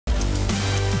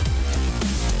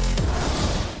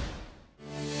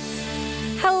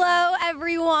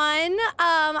everyone.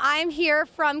 I'm here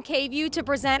from KVUE to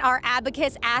present our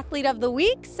Abacus Athlete of the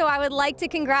Week. So I would like to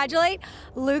congratulate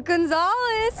Luke Gonzalez.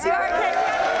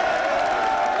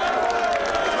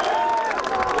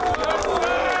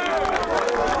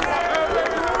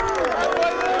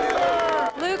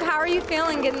 Luke, how are you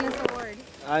feeling getting this award?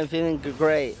 I'm feeling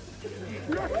great.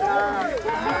 Are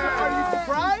you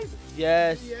surprised?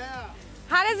 Yes. Yeah.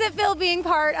 How does it feel being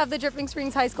part of the Dripping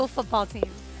Springs High School football team?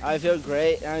 I feel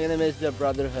great. I'm gonna miss the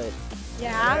brotherhood.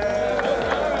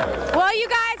 Yeah? Well, you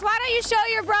guys, why don't you show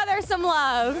your brother some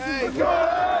love?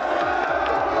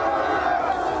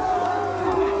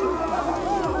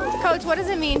 Coach, what does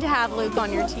it mean to have Luke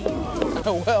on your team?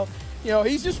 Well, you know,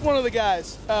 he's just one of the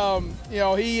guys. You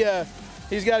know,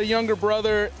 he's got a younger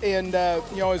brother, and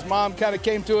you know, his mom kind of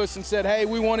came to us and said, "Hey,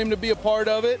 we want him to be a part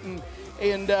of it," and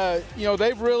you know,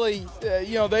 they've really,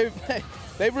 you know,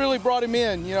 they've really brought him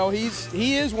in. You know, he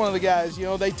is one of the guys. You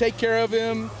know, they take care of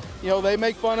him. You know, they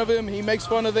make fun of him. He makes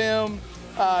fun of them.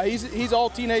 He's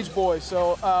all teenage boys.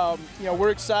 So you know,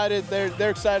 we're excited. They're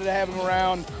excited to have him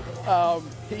around.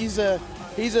 He's a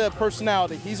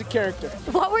personality. He's a character.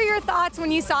 What were your thoughts when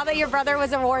you saw that your brother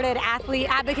was awarded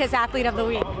Abacus Athlete of the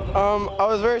Week? I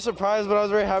was very surprised, but I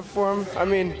was very happy for him. I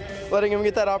mean, letting him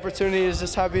get that opportunity is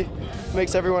just happy.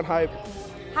 Makes everyone hype.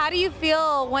 How do you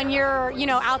feel when you're, you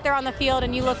know, out there on the field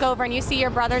and you look over and you see your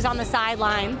brothers on the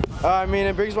sideline? I mean,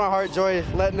 it brings my heart joy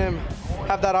letting him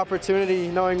have that opportunity,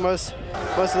 knowing most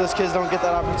of those kids don't get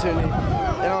that opportunity.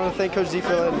 And I want to thank Coach Z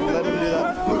for letting him do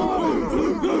that.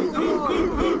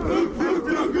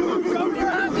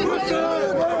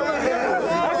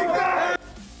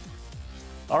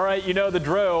 All right, you know the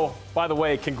drill. By the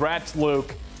way, congrats,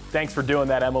 Luke. Thanks for doing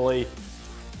that, Emily.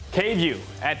 KVUE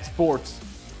at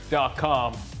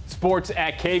sports.com. Sports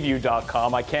at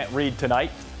KVUE.com. I can't read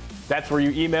tonight. That's where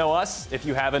you email us if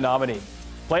you have a nominee.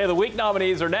 Play of the Week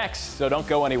nominees are next, so don't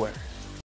go anywhere.